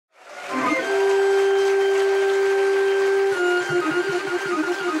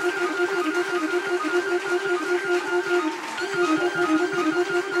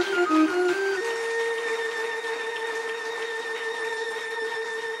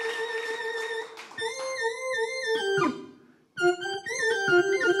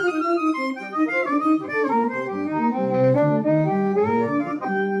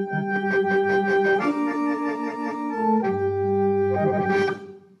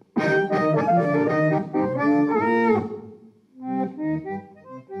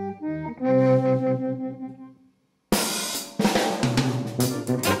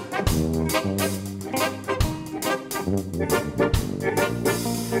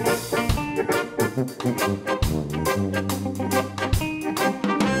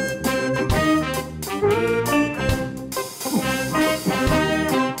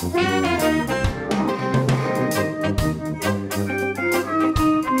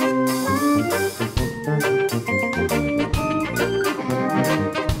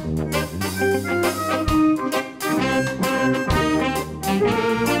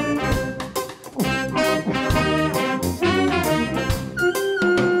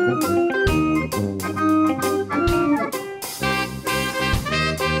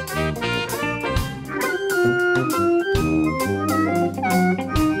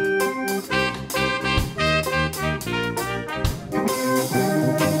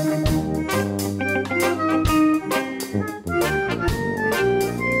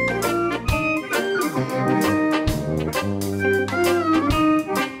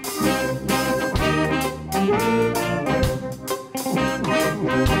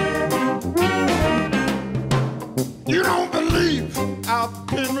You don't believe I've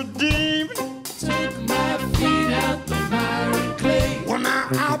been redeemed. Took my feet out the miry clay. Well, now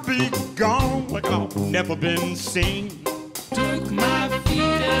I'll be gone like I've never been seen. Took my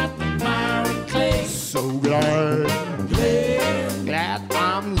feet out the miry clay. So glad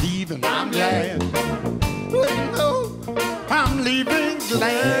I'm leaving. I'm glad. No, I'm leaving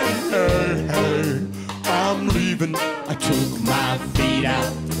glad. I'm leaving. I took my feet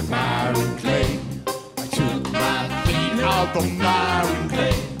out the miry clay. I took my feet out The miry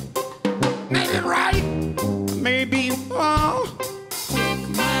clay. maybe right, maybe wrong. Took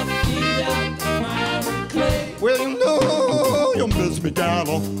my feet out the miry clay. Well, you know you'll miss me,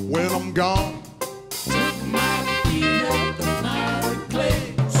 darling, when I'm gone. Took my feet out the miry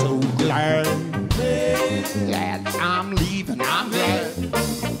clay. So glad I'm leaving. I'm glad.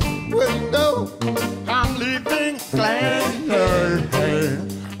 Well, you know I'm leaving glad.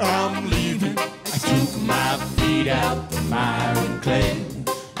 I'm leaving. I took my feet out the miry clay.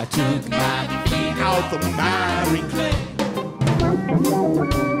 I took my feet Out the miry clay.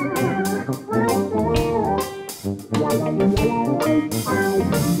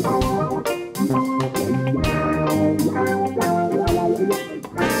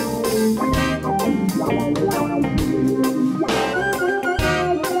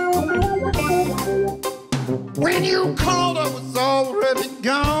 When you called, I was already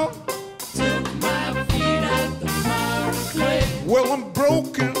gone. Took my feet out the miry clay. Well, I'm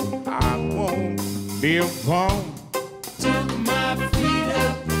broken. I won't be alone. Took my feet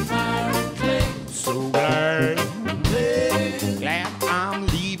out the miry clay. So glad I'm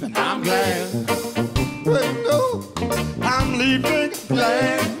leaving. I'm glad. Well, no, I'm leaving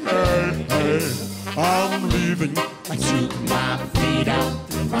glad. I'm leaving. I took my feet out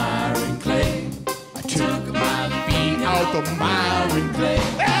the miry clay. I took my feet Out the miry clay.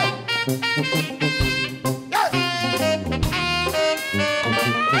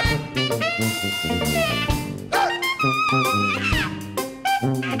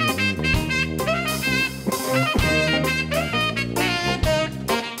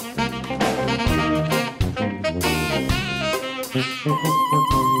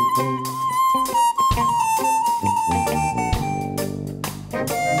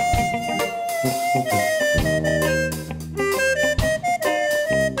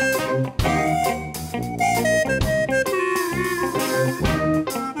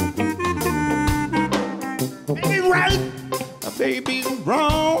 Baby right, baby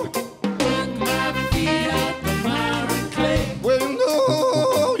wrong. Took my feet out the miry clay. Well,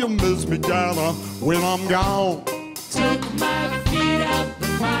 no, you'll miss me, darling, when I'm gone. Took my feet out the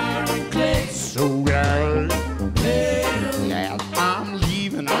miry clay. So glad I'm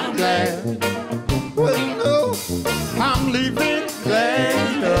leaving. I'm glad. Well, you know, I'm leaving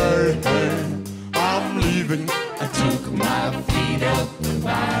glad. I'm leaving. I took my feet out the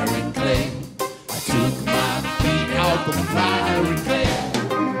miry clay. I took my feet out the miry clay.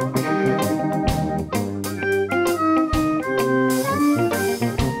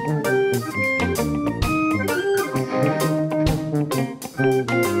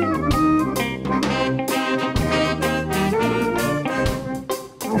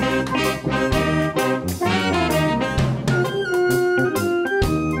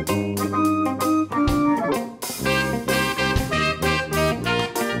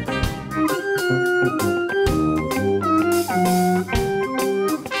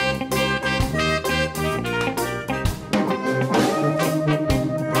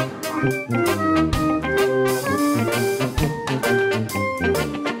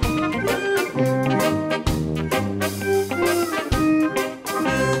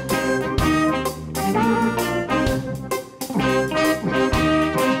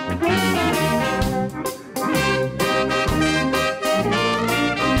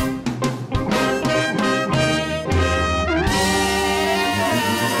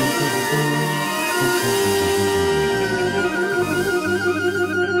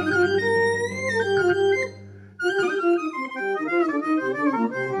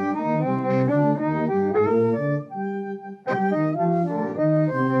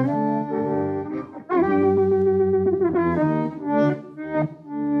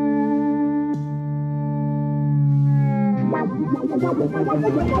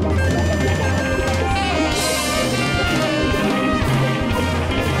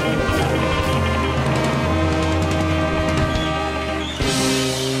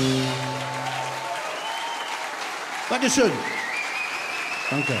 Dankeschön.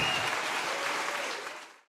 Danke.